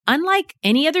Unlike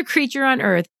any other creature on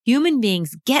earth, human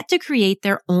beings get to create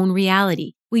their own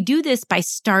reality. We do this by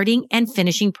starting and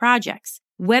finishing projects.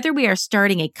 Whether we are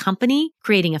starting a company,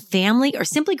 creating a family, or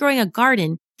simply growing a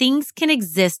garden, things can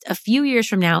exist a few years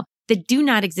from now that do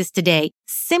not exist today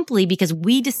simply because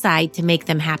we decide to make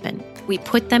them happen. We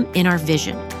put them in our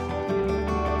vision.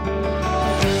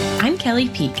 I'm Kelly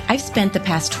Peak. I've spent the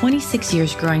past 26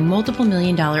 years growing multiple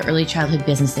million-dollar early childhood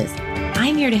businesses.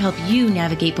 I'm here to help you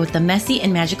navigate both the messy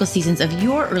and magical seasons of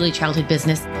your early childhood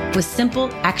business with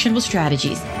simple, actionable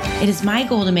strategies. It is my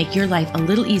goal to make your life a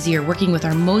little easier working with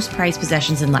our most prized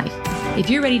possessions in life. If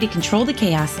you're ready to control the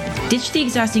chaos, ditch the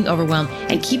exhausting overwhelm,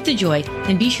 and keep the joy,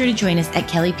 then be sure to join us at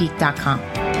kellypeak.com.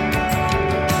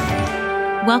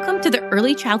 Welcome to the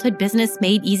Early Childhood Business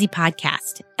Made Easy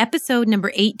podcast, episode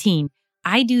number 18.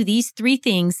 I do these 3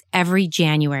 things every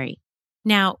January.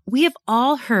 Now, we have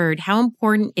all heard how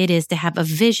important it is to have a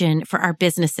vision for our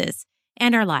businesses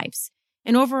and our lives,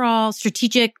 an overall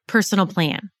strategic personal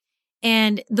plan.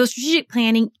 And though strategic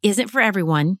planning isn't for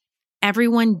everyone,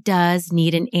 everyone does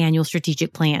need an annual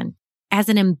strategic plan. As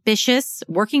an ambitious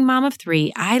working mom of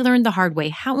 3, I learned the hard way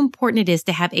how important it is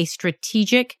to have a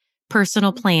strategic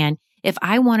personal plan if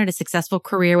I wanted a successful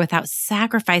career without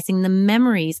sacrificing the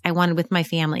memories I wanted with my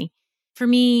family. For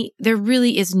me, there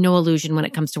really is no illusion when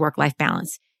it comes to work-life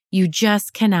balance. You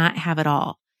just cannot have it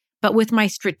all. But with my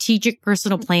strategic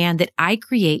personal plan that I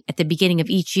create at the beginning of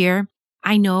each year,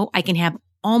 I know I can have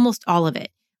almost all of it,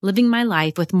 living my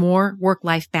life with more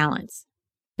work-life balance.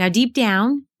 Now, deep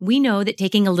down, we know that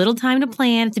taking a little time to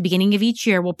plan at the beginning of each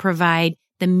year will provide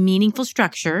the meaningful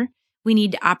structure we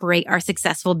need to operate our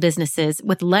successful businesses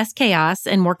with less chaos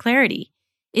and more clarity.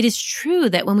 It is true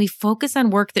that when we focus on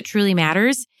work that truly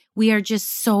matters, we are just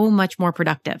so much more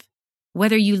productive.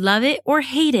 Whether you love it or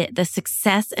hate it, the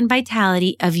success and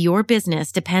vitality of your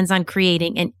business depends on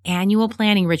creating an annual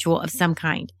planning ritual of some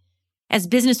kind. As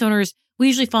business owners, we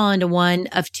usually fall into one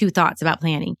of 2 thoughts about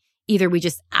planning. Either we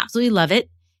just absolutely love it.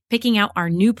 Picking out our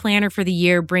new planner for the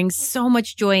year brings so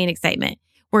much joy and excitement.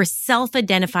 We're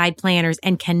self-identified planners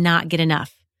and cannot get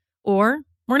enough. Or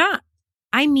we're not.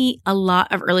 I meet a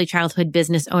lot of early childhood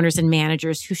business owners and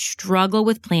managers who struggle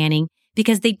with planning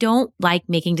because they don't like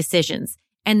making decisions,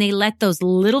 and they let those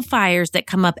little fires that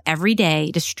come up every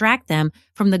day distract them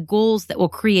from the goals that will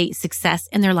create success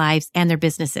in their lives and their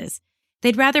businesses.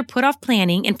 They'd rather put off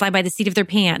planning and fly by the seat of their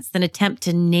pants than attempt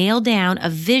to nail down a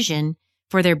vision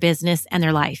for their business and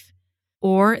their life.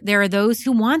 Or there are those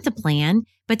who want to plan,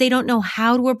 but they don't know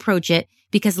how to approach it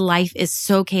because life is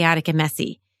so chaotic and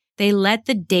messy. They let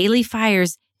the daily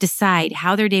fires decide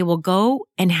how their day will go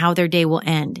and how their day will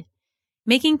end.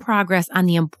 Making progress on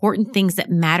the important things that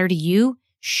matter to you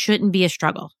shouldn't be a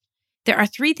struggle. There are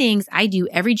 3 things I do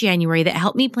every January that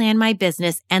help me plan my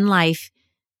business and life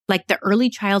like the early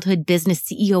childhood business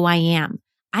CEO I am.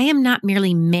 I am not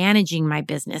merely managing my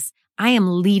business. I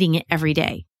am leading it every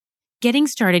day. Getting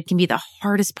started can be the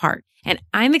hardest part, and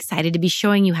I'm excited to be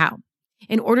showing you how.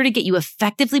 In order to get you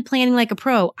effectively planning like a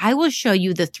pro, I will show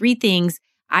you the 3 things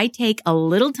I take a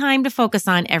little time to focus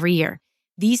on every year.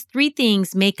 These 3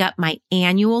 things make up my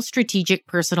annual strategic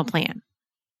personal plan.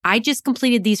 I just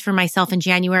completed these for myself in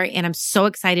January, and I'm so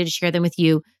excited to share them with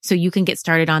you so you can get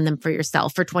started on them for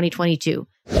yourself for 2022.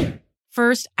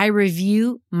 First, I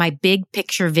review my big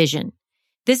picture vision.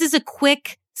 This is a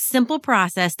quick, simple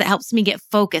process that helps me get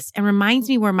focused and reminds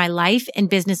me where my life and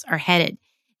business are headed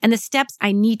and the steps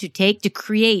I need to take to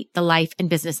create the life and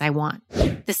business I want.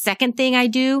 The second thing I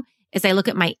do is I look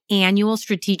at my annual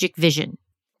strategic vision.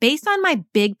 Based on my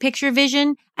big picture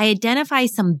vision, I identify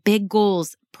some big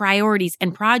goals, priorities,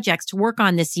 and projects to work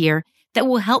on this year that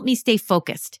will help me stay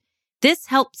focused. This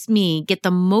helps me get the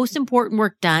most important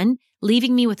work done,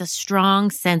 leaving me with a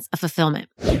strong sense of fulfillment.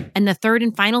 And the third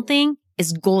and final thing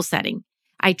is goal setting.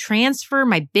 I transfer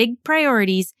my big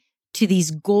priorities to these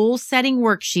goal-setting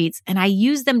worksheets, and I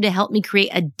use them to help me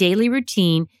create a daily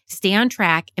routine, stay on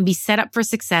track, and be set up for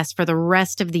success for the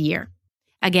rest of the year.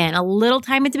 Again, a little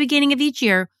time at the beginning of each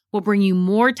year will bring you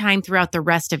more time throughout the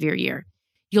rest of your year.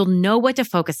 You'll know what to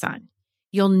focus on.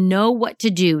 You'll know what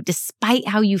to do despite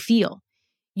how you feel.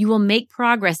 You will make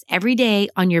progress every day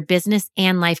on your business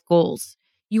and life goals.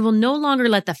 You will no longer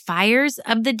let the fires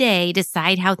of the day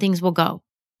decide how things will go.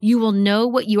 You will know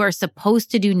what you are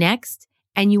supposed to do next,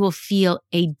 and you will feel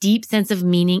a deep sense of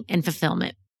meaning and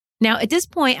fulfillment. Now, at this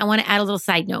point, I want to add a little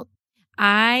side note.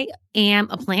 I am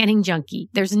a planning junkie.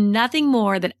 There's nothing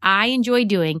more that I enjoy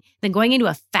doing than going into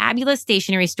a fabulous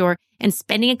stationery store and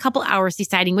spending a couple hours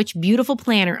deciding which beautiful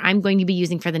planner I'm going to be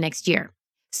using for the next year.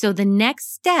 So the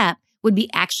next step would be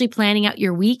actually planning out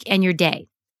your week and your day.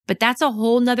 But that's a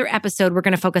whole nother episode we're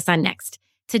going to focus on next.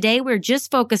 Today, we're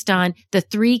just focused on the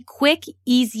 3 quick,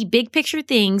 easy, big picture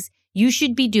things you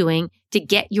should be doing to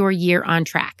get your year on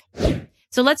track.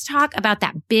 So let's talk about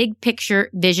that big picture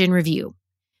vision review.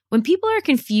 When people are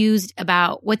confused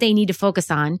about what they need to focus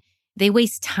on, they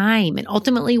waste time and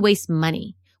ultimately waste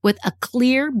money. With a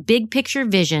clear, big picture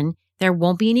vision, there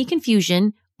won't be any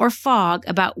confusion or fog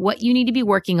about what you need to be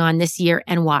working on this year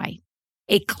and why.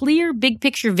 A clear, big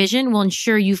picture vision will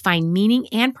ensure you find meaning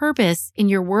and purpose in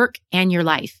your work and your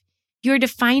life. You're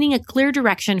defining a clear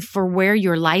direction for where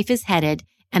your life is headed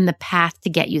and the path to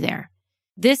get you there.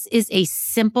 This is a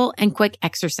simple and quick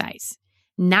exercise,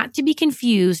 not to be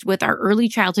confused with our early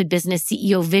childhood business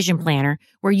CEO vision planner,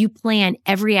 where you plan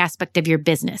every aspect of your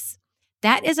business.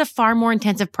 That is a far more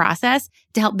intensive process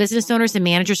to help business owners and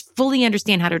managers fully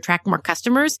understand how to attract more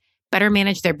customers, better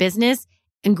manage their business,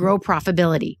 and grow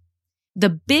profitability. The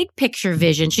big picture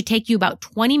vision should take you about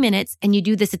 20 minutes, and you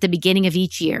do this at the beginning of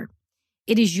each year.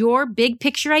 It is your big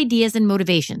picture ideas and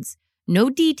motivations, no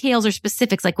details or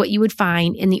specifics like what you would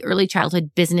find in the early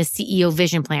childhood business CEO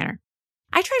vision planner.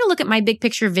 I try to look at my big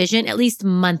picture vision at least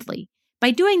monthly.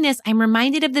 By doing this, I'm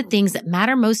reminded of the things that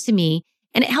matter most to me,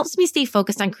 and it helps me stay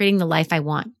focused on creating the life I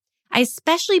want. I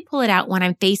especially pull it out when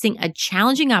I'm facing a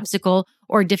challenging obstacle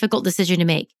or a difficult decision to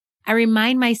make. I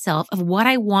remind myself of what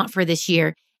I want for this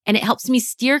year, and it helps me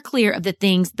steer clear of the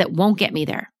things that won't get me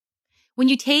there. When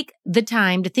you take the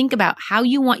time to think about how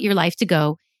you want your life to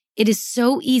go, it is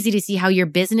so easy to see how your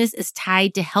business is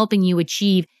tied to helping you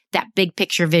achieve that big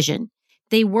picture vision.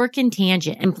 They work in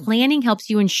tangent, and planning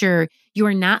helps you ensure you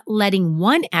are not letting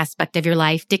one aspect of your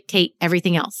life dictate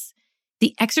everything else.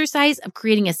 The exercise of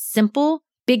creating a simple,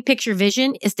 big picture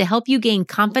vision is to help you gain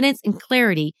confidence and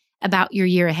clarity about your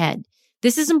year ahead.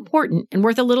 This is important and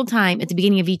worth a little time at the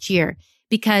beginning of each year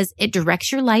because it directs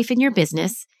your life and your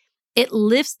business. It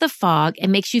lifts the fog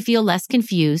and makes you feel less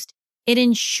confused. It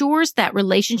ensures that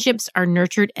relationships are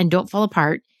nurtured and don't fall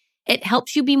apart. It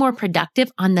helps you be more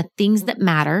productive on the things that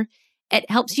matter. It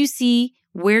helps you see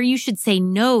where you should say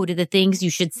no to the things you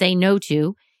should say no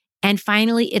to. And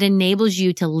finally, it enables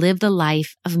you to live the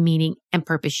life of meaning and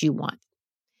purpose you want.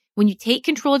 When you take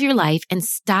control of your life and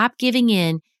stop giving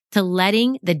in to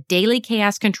letting the daily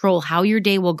chaos control how your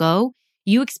day will go,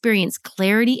 you experience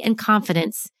clarity and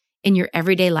confidence in your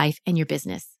everyday life and your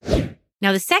business.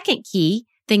 Now, the second key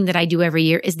thing that I do every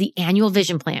year is the annual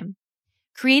vision plan.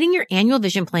 Creating your annual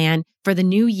vision plan for the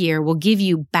new year will give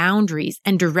you boundaries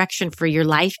and direction for your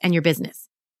life and your business,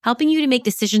 helping you to make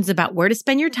decisions about where to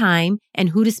spend your time and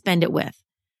who to spend it with.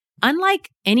 Unlike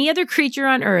any other creature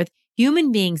on earth,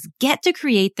 human beings get to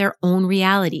create their own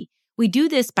reality. We do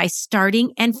this by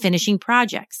starting and finishing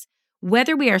projects.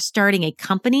 Whether we are starting a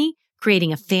company,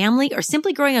 creating a family, or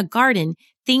simply growing a garden,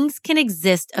 things can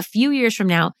exist a few years from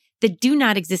now that do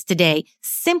not exist today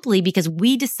simply because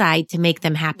we decide to make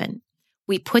them happen.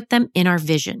 We put them in our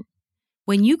vision.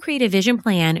 When you create a vision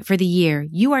plan for the year,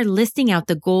 you are listing out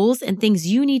the goals and things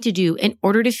you need to do in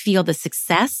order to feel the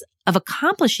success of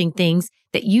accomplishing things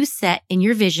that you set in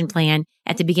your vision plan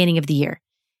at the beginning of the year.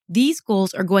 These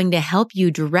goals are going to help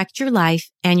you direct your life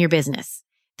and your business.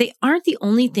 They aren't the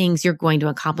only things you're going to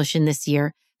accomplish in this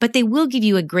year, but they will give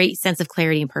you a great sense of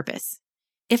clarity and purpose.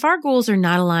 If our goals are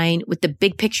not aligned with the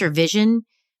big picture vision,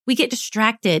 we get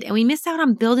distracted and we miss out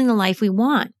on building the life we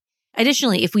want.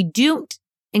 Additionally, if we don't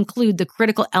include the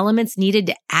critical elements needed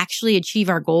to actually achieve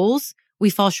our goals,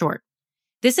 we fall short.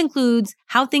 This includes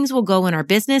how things will go in our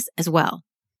business as well.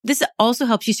 This also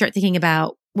helps you start thinking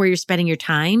about where you're spending your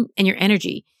time and your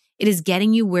energy. It is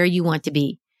getting you where you want to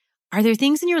be. Are there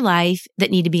things in your life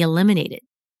that need to be eliminated?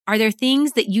 Are there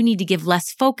things that you need to give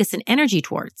less focus and energy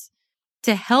towards?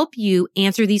 To help you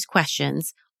answer these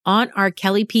questions, on our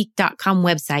kellypeak.com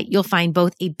website, you'll find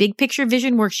both a big picture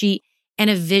vision worksheet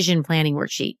and a vision planning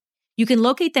worksheet. You can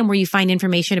locate them where you find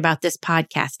information about this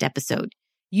podcast episode.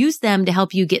 Use them to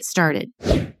help you get started.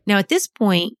 Now, at this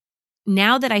point,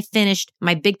 now that I finished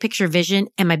my big picture vision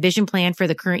and my vision plan for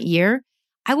the current year,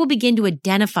 I will begin to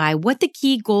identify what the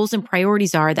key goals and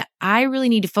priorities are that I really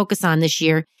need to focus on this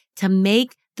year to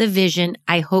make the vision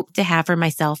I hope to have for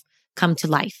myself come to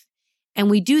life. And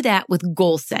we do that with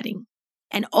goal setting.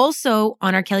 And also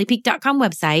on our kellypeak.com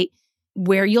website,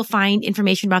 where you'll find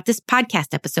information about this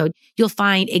podcast episode, you'll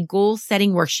find a goal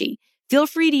setting worksheet. Feel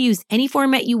free to use any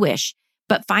format you wish,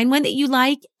 but find one that you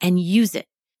like and use it.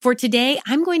 For today,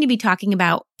 I'm going to be talking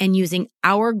about and using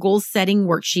our goal setting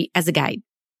worksheet as a guide.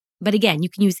 But again, you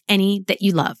can use any that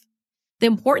you love. The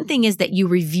important thing is that you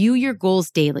review your goals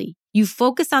daily. You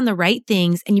focus on the right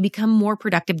things and you become more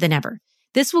productive than ever.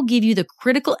 This will give you the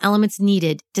critical elements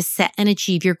needed to set and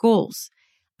achieve your goals.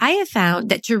 I have found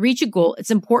that to reach a goal, it's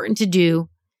important to do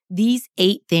these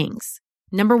 8 things.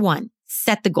 Number 1,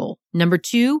 set the goal. Number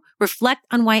 2, reflect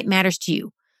on why it matters to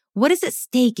you. What is at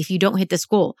stake if you don't hit this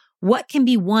goal? What can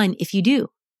be won if you do?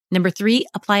 Number 3,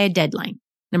 apply a deadline.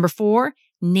 Number 4,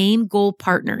 name goal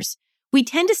partners. We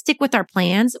tend to stick with our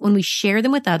plans when we share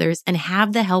them with others and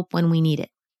have the help when we need it.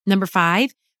 Number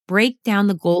 5, break down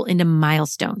the goal into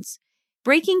milestones.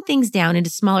 Breaking things down into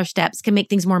smaller steps can make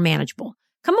things more manageable.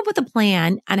 Come up with a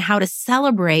plan on how to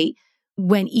celebrate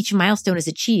when each milestone is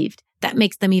achieved. That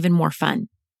makes them even more fun.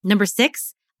 Number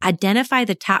 6, identify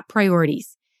the top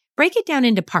priorities. Break it down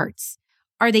into parts.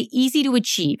 Are they easy to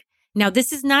achieve? Now,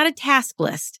 this is not a task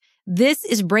list. This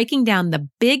is breaking down the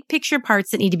big picture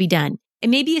parts that need to be done. It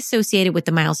may be associated with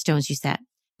the milestones you set.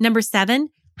 Number 7,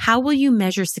 how will you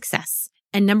measure success?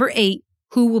 And number 8,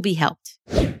 who will be helped?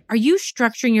 Are you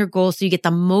structuring your goals so you get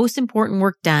the most important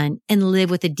work done and live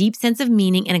with a deep sense of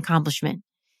meaning and accomplishment?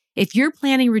 If your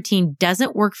planning routine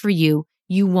doesn't work for you,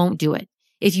 you won't do it.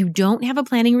 If you don't have a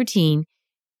planning routine,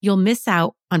 you'll miss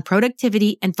out on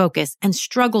productivity and focus and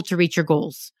struggle to reach your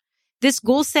goals. This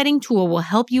goal-setting tool will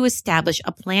help you establish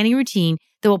a planning routine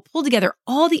that will pull together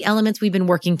all the elements we've been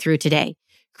working through today.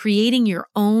 Creating your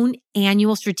own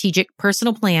annual strategic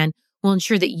personal plan will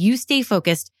ensure that you stay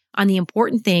focused on the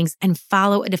important things and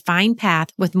follow a defined path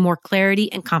with more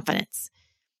clarity and confidence.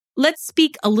 Let's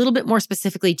speak a little bit more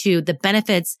specifically to the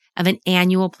benefits of an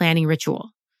annual planning ritual.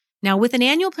 Now, with an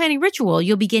annual planning ritual,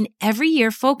 you'll begin every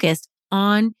year focused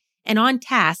on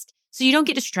task so you don't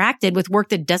get distracted with work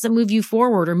that doesn't move you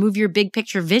forward or move your big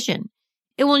picture vision.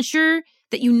 It will ensure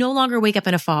that you no longer wake up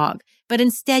in a fog, but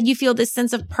instead you feel this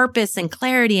sense of purpose and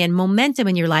clarity and momentum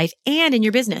in your life and in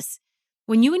your business.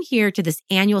 When you adhere to this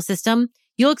annual system,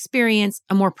 you'll experience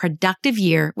a more productive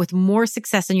year with more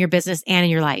success in your business and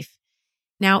in your life.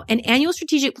 Now, an annual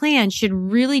strategic plan should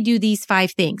really do these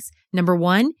 5 things. Number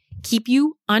 1, keep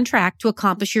you on track to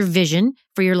accomplish your vision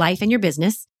for your life and your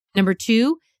business. Number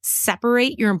 2,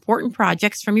 separate your important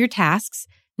projects from your tasks.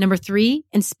 Number 3,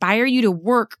 inspire you to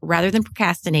work rather than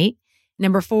procrastinate.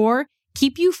 Number 4,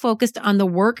 keep you focused on the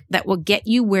work that will get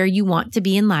you where you want to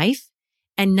be in life.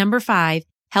 And number 5,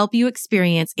 help you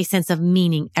experience a sense of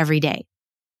meaning every day.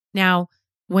 Now,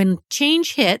 when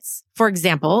change hits, for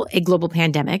example, a global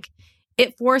pandemic,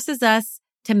 it forces us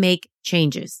to make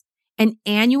changes. An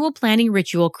annual planning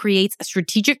ritual creates a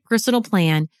strategic personal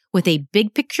plan with a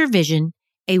big picture vision,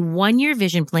 a 1-year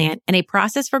vision plan, and a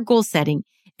process for goal setting.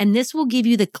 And this will give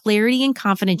you the clarity and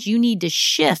confidence you need to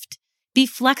shift, be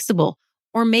flexible,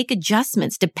 or make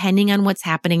adjustments depending on what's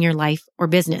happening in your life or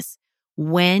business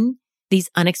when these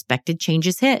unexpected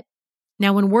changes hit.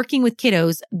 Now, when working with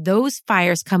kiddos, those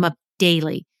fires come up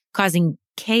daily, causing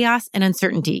chaos and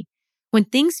uncertainty. When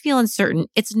things feel uncertain,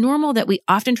 it's normal that we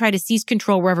often try to seize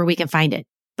control wherever we can find it.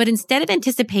 But instead of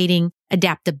anticipating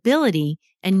adaptability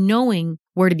and knowing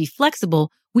where to be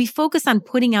flexible, we focus on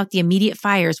putting out the immediate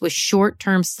fires with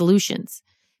short-term solutions.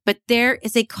 But there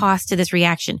is a cost to this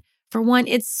reaction. For one,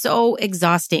 it's so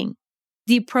exhausting.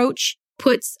 The approach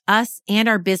puts us and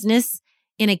our business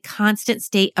in a constant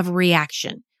state of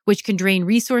reaction, which can drain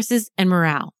resources and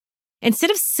morale.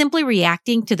 Instead of simply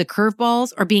reacting to the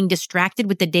curveballs or being distracted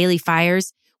with the daily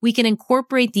fires, we can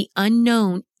incorporate the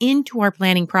unknown into our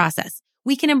planning process.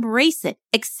 We can embrace it,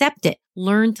 accept it,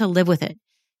 learn to live with it.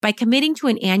 By committing to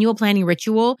an annual planning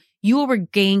ritual, you will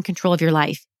regain control of your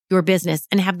life, your business,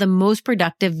 and have the most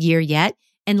productive year yet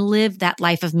and live that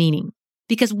life of meaning.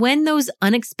 Because when those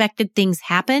unexpected things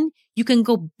happen, you can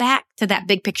go back to that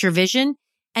big picture vision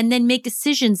and then make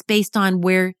decisions based on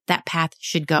where that path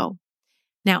should go.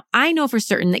 Now, I know for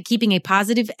certain that keeping a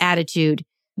positive attitude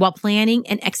while planning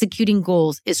and executing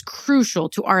goals is crucial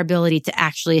to our ability to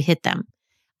actually hit them.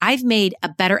 I've made a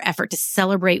better effort to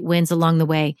celebrate wins along the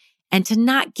way and to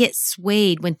not get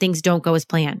swayed when things don't go as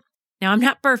planned. Now, I'm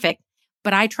not perfect,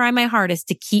 but I try my hardest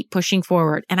to keep pushing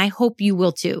forward, and I hope you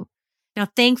will too. Now,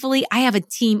 thankfully, I have a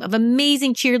team of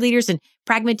amazing cheerleaders and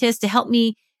pragmatists to help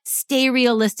me stay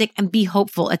realistic and be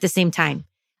hopeful at the same time.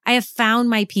 I have found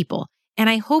my people, and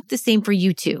I hope the same for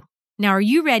you too. Now, are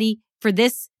you ready for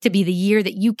this to be the year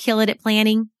that you kill it at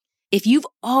planning? If you've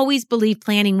always believed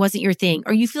planning wasn't your thing,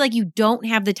 or you feel like you don't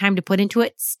have the time to put into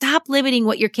it, stop limiting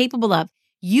what you're capable of.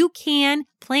 You can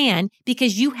plan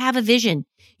because you have a vision.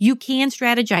 You can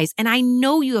strategize, and I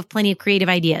know you have plenty of creative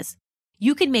ideas.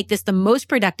 You can make this the most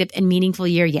productive and meaningful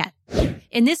year yet.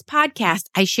 In this podcast,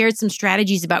 I shared some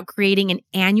strategies about creating an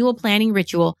annual planning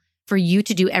ritual for you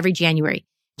to do every January.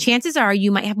 Chances are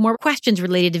you might have more questions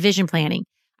related to vision planning.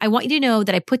 I want you to know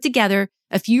that I put together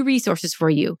a few resources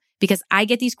for you because I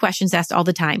get these questions asked all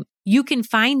the time. You can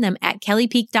find them at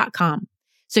kellypeak.com.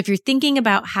 So if you're thinking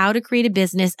about how to create a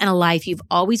business and a life you've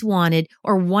always wanted,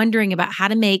 or wondering about how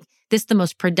to make this the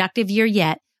most productive year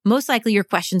yet, most likely your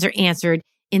questions are answered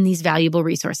in these valuable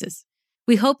resources.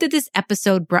 We hope that this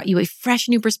episode brought you a fresh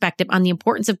new perspective on the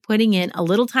importance of putting in a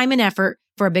little time and effort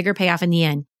for a bigger payoff in the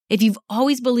end. If you've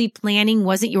always believed planning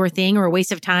wasn't your thing or a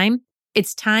waste of time,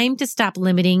 it's time to stop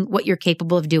limiting what you're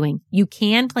capable of doing. You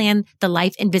can plan the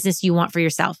life and business you want for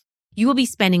yourself. You will be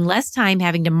spending less time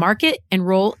having to market,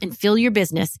 enroll, and fill your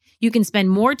business. You can spend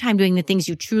more time doing the things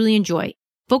you truly enjoy,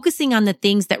 focusing on the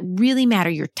things that really matter,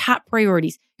 your top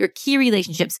priorities, your key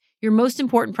relationships, your most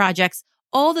important projects,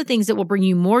 all the things that will bring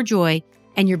you more joy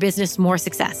and your business more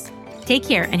success. Take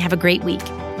care and have a great week.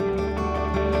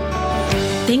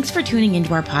 Thanks for tuning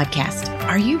into our podcast.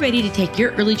 Are you ready to take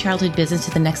your early childhood business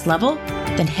to the next level?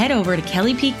 Then head over to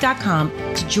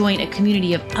kellypeak.com to join a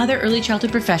community of other early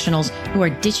childhood professionals who are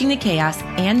ditching the chaos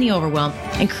and the overwhelm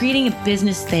and creating a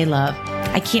business they love.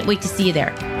 I can't wait to see you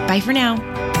there. Bye for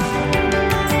now.